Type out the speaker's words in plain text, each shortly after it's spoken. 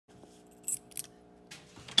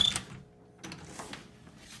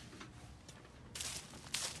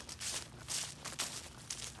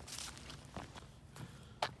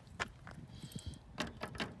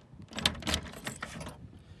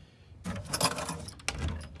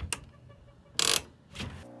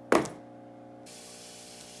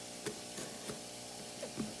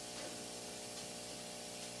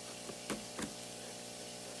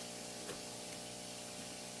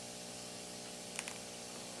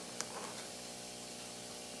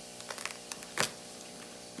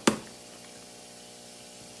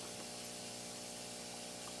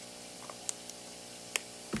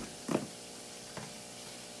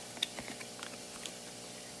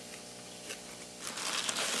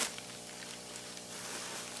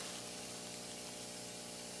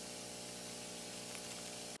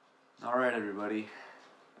Alright everybody,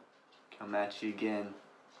 come at you again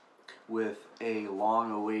with a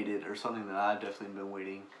long-awaited, or something that I've definitely been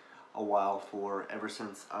waiting a while for ever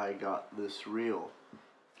since I got this reel.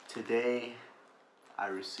 Today I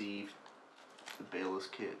received the Bailess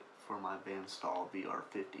kit for my STAAL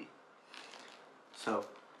VR50. So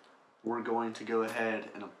we're going to go ahead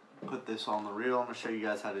and put this on the reel. I'm going to show you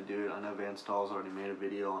guys how to do it. I know STAAL's already made a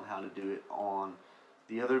video on how to do it on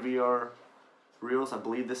the other VR reels. I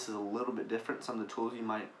believe this is a little bit different. Some of the tools you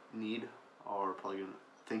might need are probably going to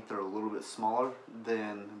think they're a little bit smaller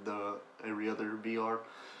than every other VR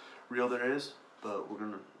reel there is, but we're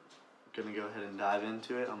gonna go ahead and dive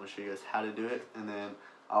into it. I'm gonna show you guys how to do it, and then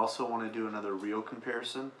I also want to do another reel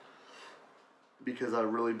comparison because I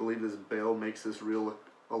really believe this bail makes this reel look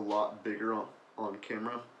a lot bigger on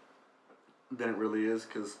camera than it really is,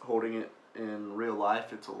 because holding it in real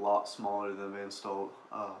life it's a lot smaller than the STAAL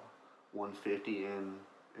 150. And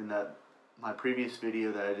in that my previous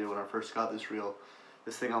video that I did when I first got this reel,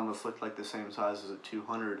 this thing almost looked like the same size as a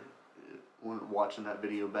 200 when watching that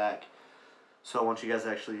video back. So I want you guys to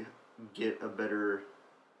actually get a better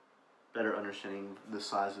understanding of the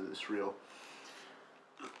size of this reel.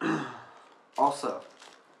 Also,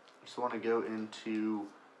 I just want to go into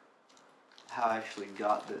how I actually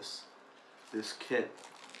got this kit.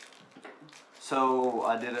 So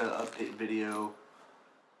I did an update video,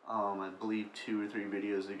 I believe 2 or 3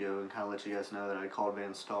 videos ago, and kind of let you guys know that I called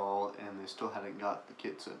STAAL and they still hadn't got the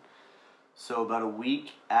kits in. So about a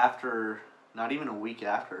week after, not even a week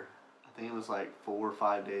after, I think it was like 4 or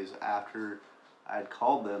 5 days after I had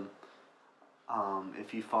called them,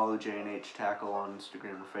 if you follow J&H Tackle on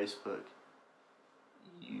Instagram or Facebook,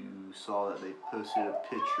 you saw that they posted a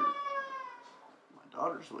picture. My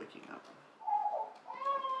daughter's waking up.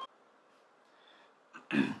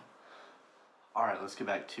 Alright, let's get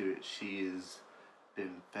back to it. She has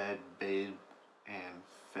been fed, bathed, and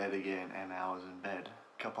fed again, and now is in bed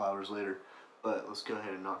a couple hours later. But let's go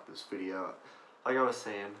ahead and knock this video out. Like I was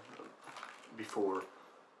saying before,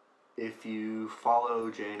 if you follow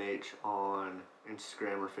J&H on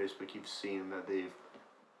Instagram or Facebook, you've seen that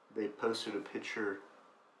they've posted a picture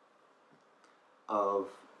of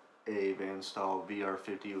a STAAL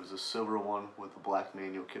VR50. It was a silver one with a black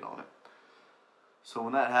manual kit on it. So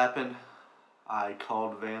when that happened, I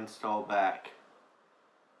called STAAL back,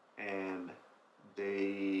 and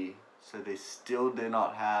they said they still did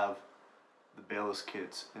not have the Bailess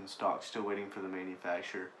kits in stock, still waiting for the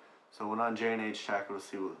manufacturer. So I went on J&H Tackle to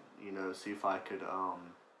see what, see if I could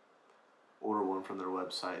order one from their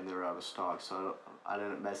website, and they were out of stock. So I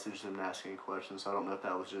didn't message them and ask any questions. So I don't know if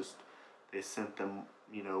that was just they sent them,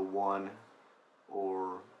 one,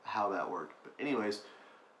 or how that worked. But anyways,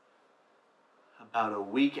 about a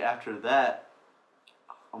week after that,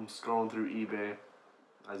 I'm scrolling through eBay,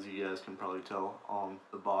 as you guys can probably tell on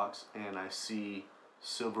the box, and I see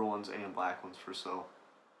silver ones and black ones for sale.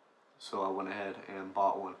 So I went ahead and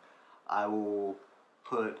bought one. I will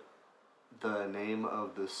put the name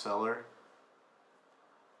of the seller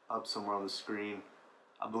up somewhere on the screen.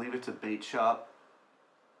 I believe it's a bait shop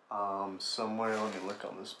somewhere. Let me look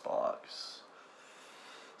on this box.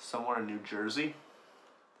 Somewhere in New Jersey.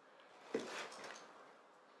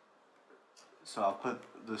 So I'll put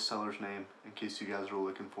the seller's name in case you guys were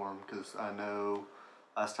looking for him, because I know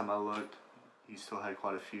last time I looked, he still had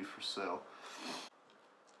quite a few for sale.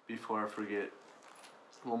 Before I forget,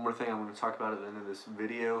 one more thing I'm going to talk about at the end of this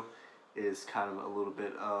video is kind of a little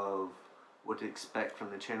bit of what to expect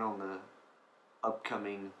from the channel in the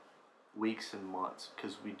upcoming weeks and months,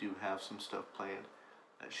 because we do have some stuff planned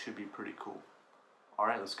that should be pretty cool.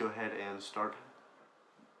 Alright, let's go ahead and start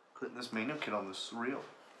putting this manual kit on this reel.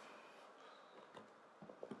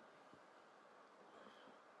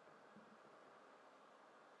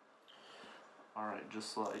 Alright,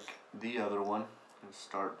 just like the other one, let's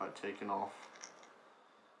start by taking off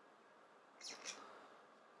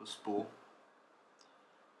the spool.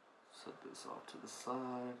 Set this off to the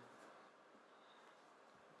side.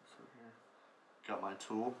 So here, got my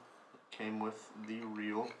tool that came with the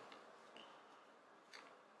reel.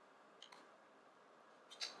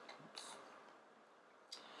 Oops.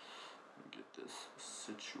 Let me get this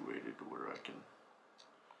situated where I can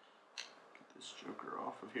get this joker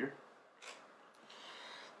off of here.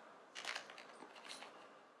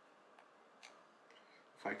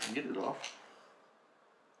 If I can get it off.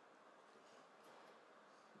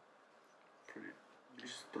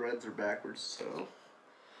 These threads are backwards, so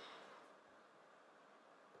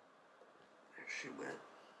there she went.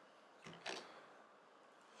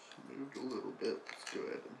 She moved a little bit. Let's go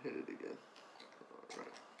ahead and hit it again.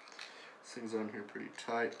 Alright. This thing's on here pretty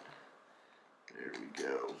tight. There we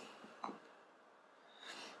go.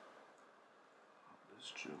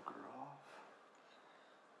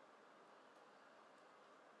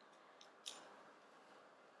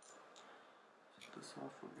 this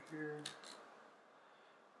off over here.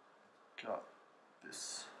 Got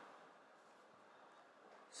this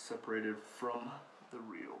separated from the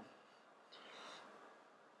reel.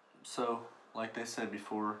 So, like they said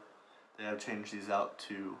before, they have changed these out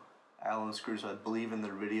to Allen screws. I believe in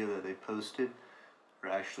their video that they posted,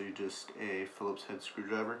 they're actually just a Phillips head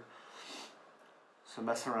screwdriver. So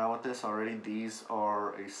messing around with this already, these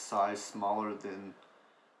are a size smaller than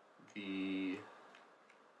the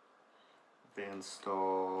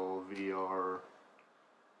STAAL VR,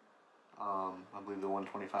 I believe the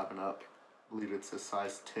 125 and up. I believe it's a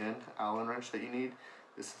size 10 Allen wrench that you need.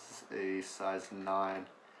 This is a size 9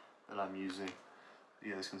 that I'm using.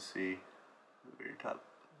 You guys can see the very top,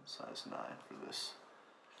 size 9 for this.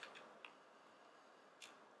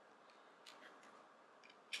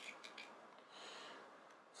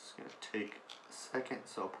 It's gonna take a second,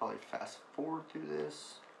 so I'll probably fast forward through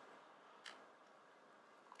this.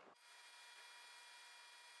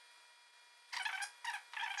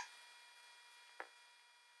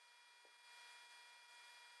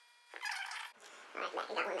 Alright, that one I think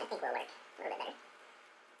will work a little bit better. Okay,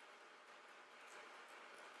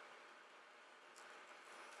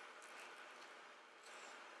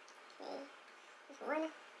 there's one.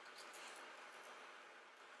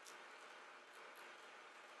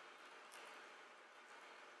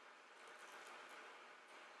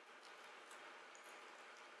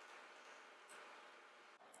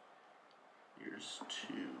 Here's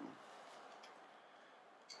two.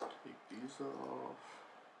 Take these off.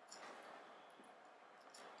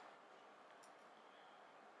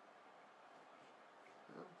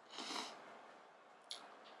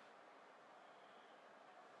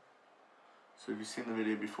 So if you've seen the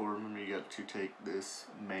video before, remember you got to take this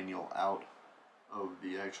manual out of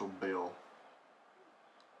the actual bail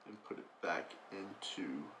and put it back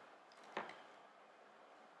into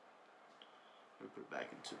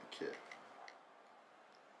the kit.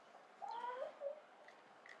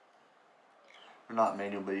 Or not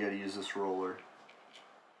manual, but you gotta use this roller.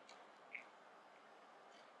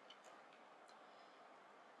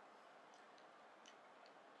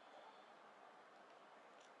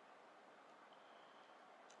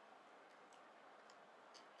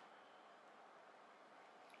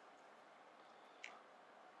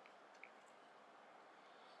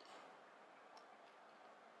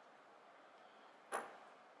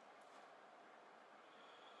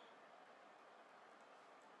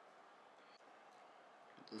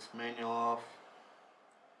 This manual off.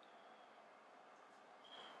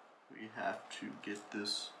 We have to get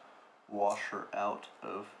this washer out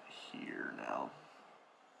of here now.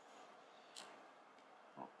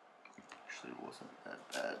 Oh, actually, it wasn't that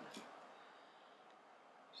bad.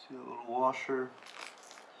 See the little washer?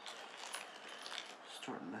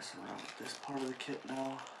 Start messing around with this part of the kit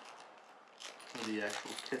now. Or the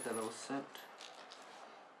actual kit that I was sent.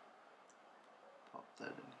 Pop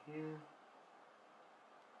that in here.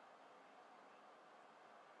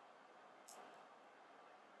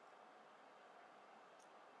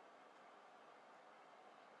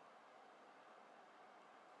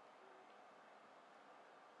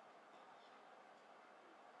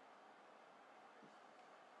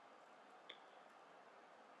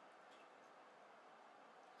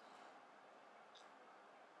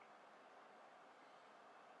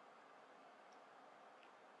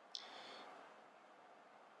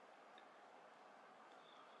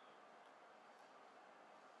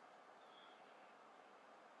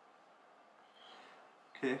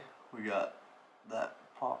 Okay, we got that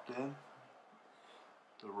popped in,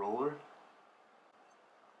 the roller.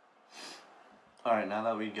 Alright, now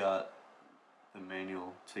that we got the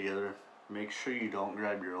manual together, make sure you don't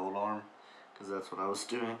grab your old arm, because that's what I was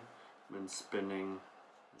doing. Been spending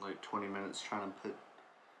like 20 minutes trying to put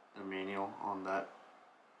the manual on that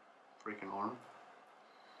freaking arm.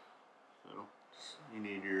 So, you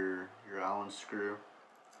need your Allen screw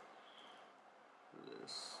for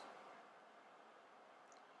this.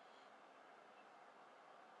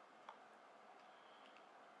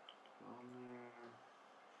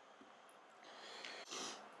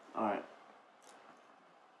 Alright,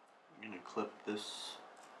 I'm going to clip this,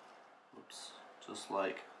 whoops, just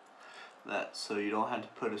like that, so you don't have to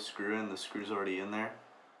put a screw in, the screw's already in there.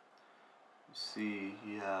 You see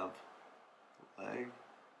you have the leg,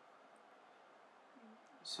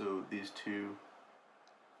 so these two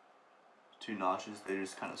notches, they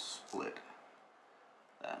just kind of split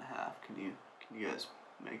that in half. Can you guys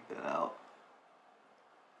make that out?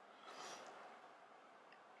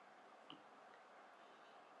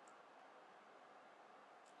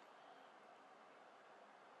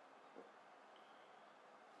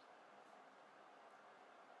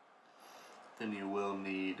 then you will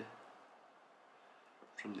need,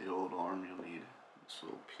 from the old arm, you'll need this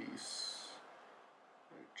little piece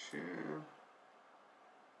right here.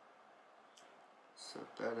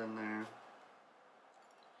 Set that in there.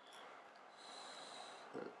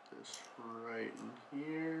 Set this right in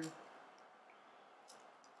here.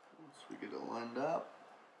 Once we get it lined up,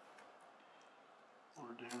 what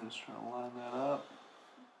we're doing is trying to line that up.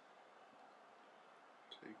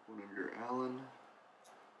 Take one of your Allen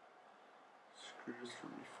screws from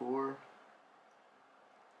before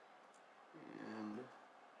and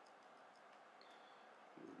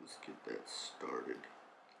we'll just get that started.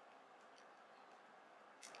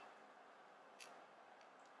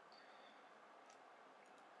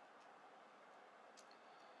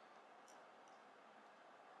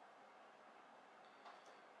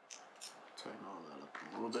 Tighten all that up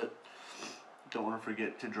a little bit. Don't want to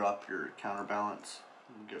forget to drop your counterbalance.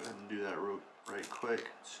 Go ahead and do that right quick.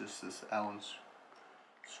 It's just this Allen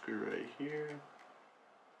screw right here.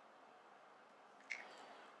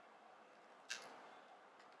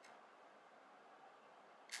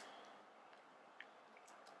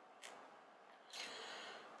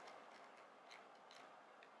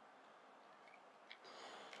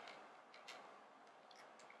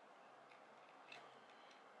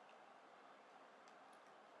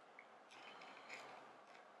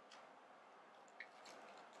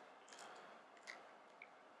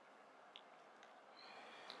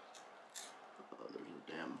 There's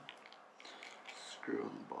a damn screw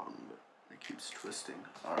on the bottom, but it keeps twisting.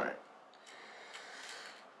 Alright.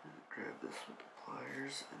 Grab this with the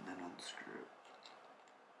pliers and then unscrew it.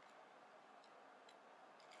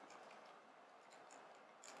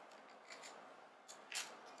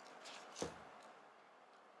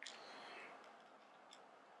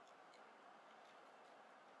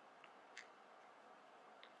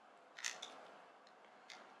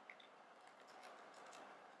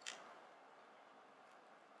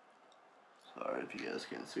 Sorry if you guys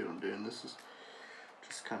can't see what I'm doing. This is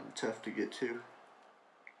just kind of tough to get to.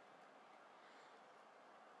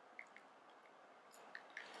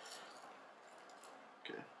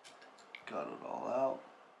 Okay, got it all out.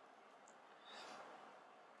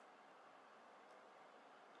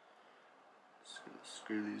 Just gonna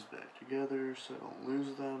screw these back together so I don't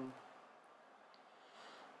lose them.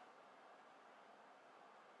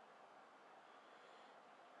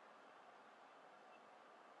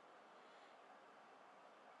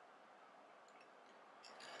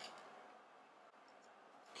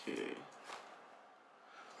 Okay.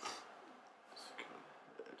 Let's go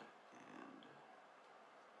ahead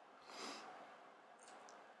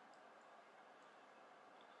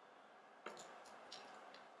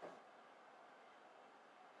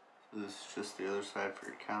and this is just the other side for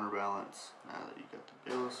your counterbalance. Now that you got the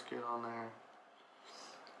Bailess kit on there.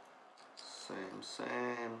 Same. Just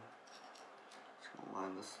gonna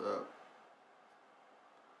line this up.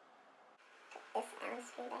 This Allen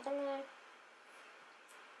screw back in there.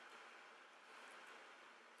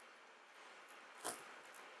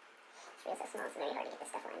 Screws so small, it's very hard to get this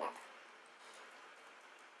stuff lined up.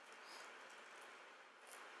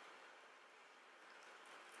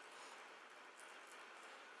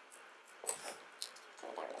 Turn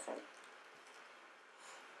it down this one.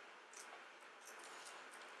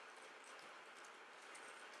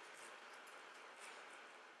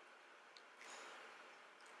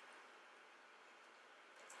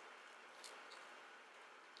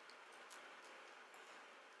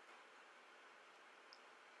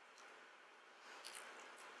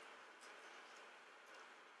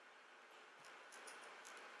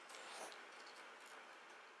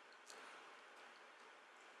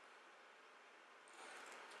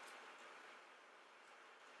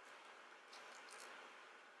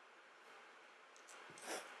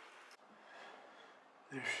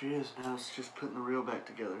 There she is. Now it's just putting the reel back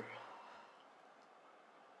together.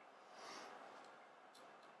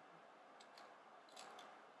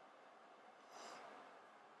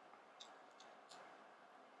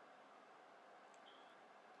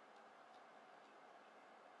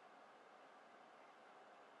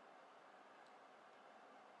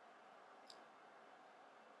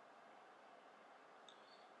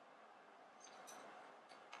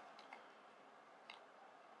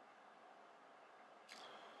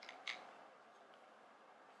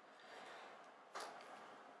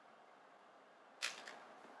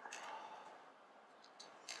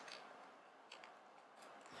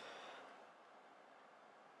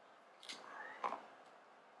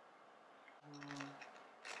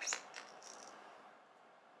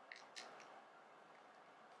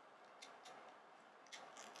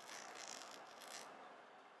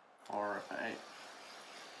 Alright.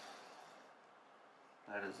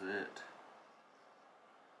 that is it.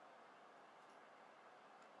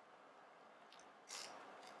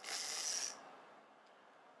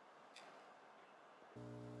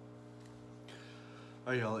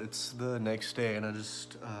 Alright y'all, it's the next day and I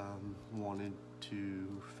just wanted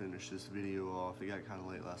to finish this video off. It got kind of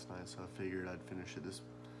late last night, so I figured I'd finish it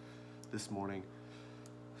this morning.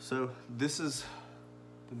 So this is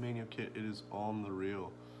the manual kit. It is on the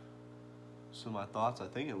reel. So my thoughts, I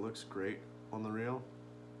think it looks great on the reel,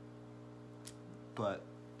 but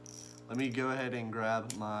let me go ahead and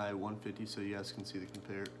grab my 150 so you guys can see the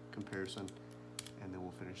comparison, and then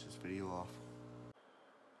we'll finish this video off.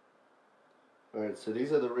 Alright, so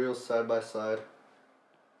these are the reels side by side.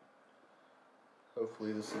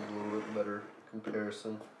 Hopefully this is a little bit better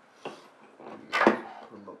comparison. Put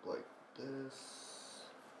them up like this.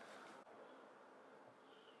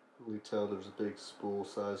 You tell there's a big spool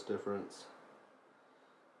size difference.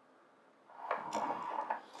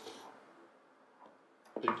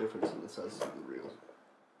 Big difference in the size of the reel.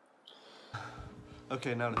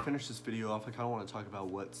 Okay, now to finish this video off, I kind of want to talk about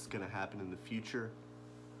what's going to happen in the future.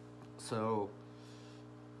 So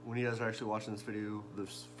when you guys are actually watching this video,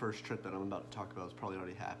 this first trip that I'm about to talk about has probably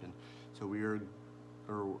already happened. So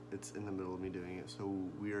it's in the middle of me doing it. So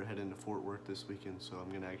we are heading to Fort Worth this weekend. So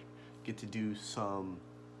I'm gonna get to do some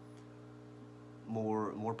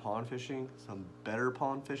more pond fishing, some better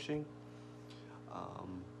pond fishing.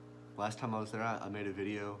 Last time I was there, I made a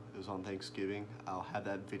video. It was on Thanksgiving. I'll have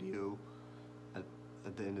that video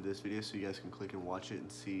at the end of this video so you guys can click and watch it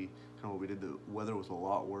and see kind of what we did. The weather was a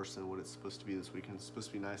lot worse than what it's supposed to be this weekend. It's supposed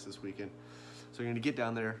to be nice this weekend. So we're going to get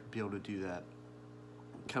down there, be able to do that.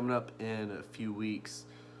 Coming up in a few weeks,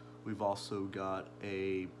 we've also got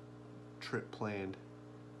a trip planned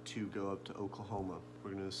to go up to Oklahoma.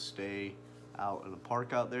 We're going to stay out in a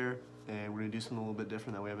park out there, and we're going to do something a little bit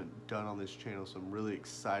different that we haven't done on this channel, so I'm really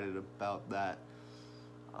excited about that.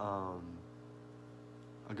 I'll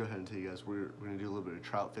go ahead and tell you guys, we're going to do a little bit of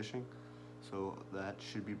trout fishing, so that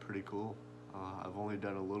should be pretty cool. I've only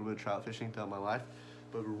done a little bit of trout fishing throughout my life,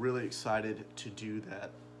 but we're really excited to do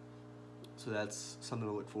that. So that's something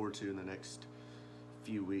to look forward to in the next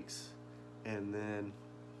few weeks. And then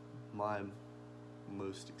my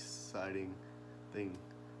most exciting thing,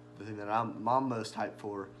 the thing that I'm most hyped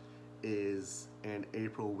for, is in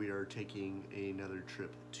April we are taking another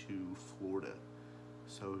trip to Florida.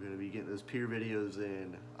 So we're going to be getting those pier videos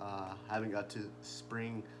in. I haven't got to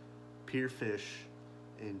spring pier fish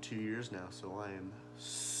in 2 years now, so I am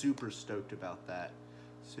super stoked about that.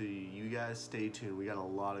 So you guys stay tuned. We got a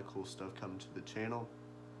lot of cool stuff coming to the channel.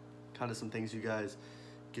 Kind of some things you guys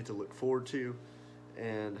get to look forward to,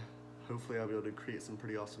 and hopefully I'll be able to create some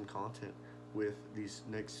pretty awesome content with these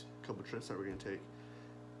next couple trips that we're going to take.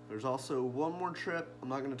 There's also one more trip. I'm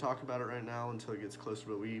not going to talk about it right now until it gets closer,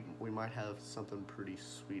 but we might have something pretty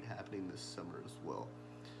sweet happening this summer as well.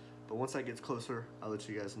 But once that gets closer, I'll let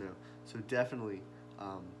you guys know. So definitely,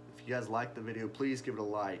 if you guys like the video, please give it a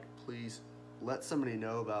like. Please let somebody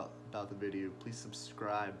know about the video. Please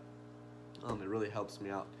subscribe. It really helps me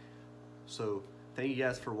out. So thank you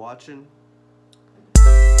guys for watching.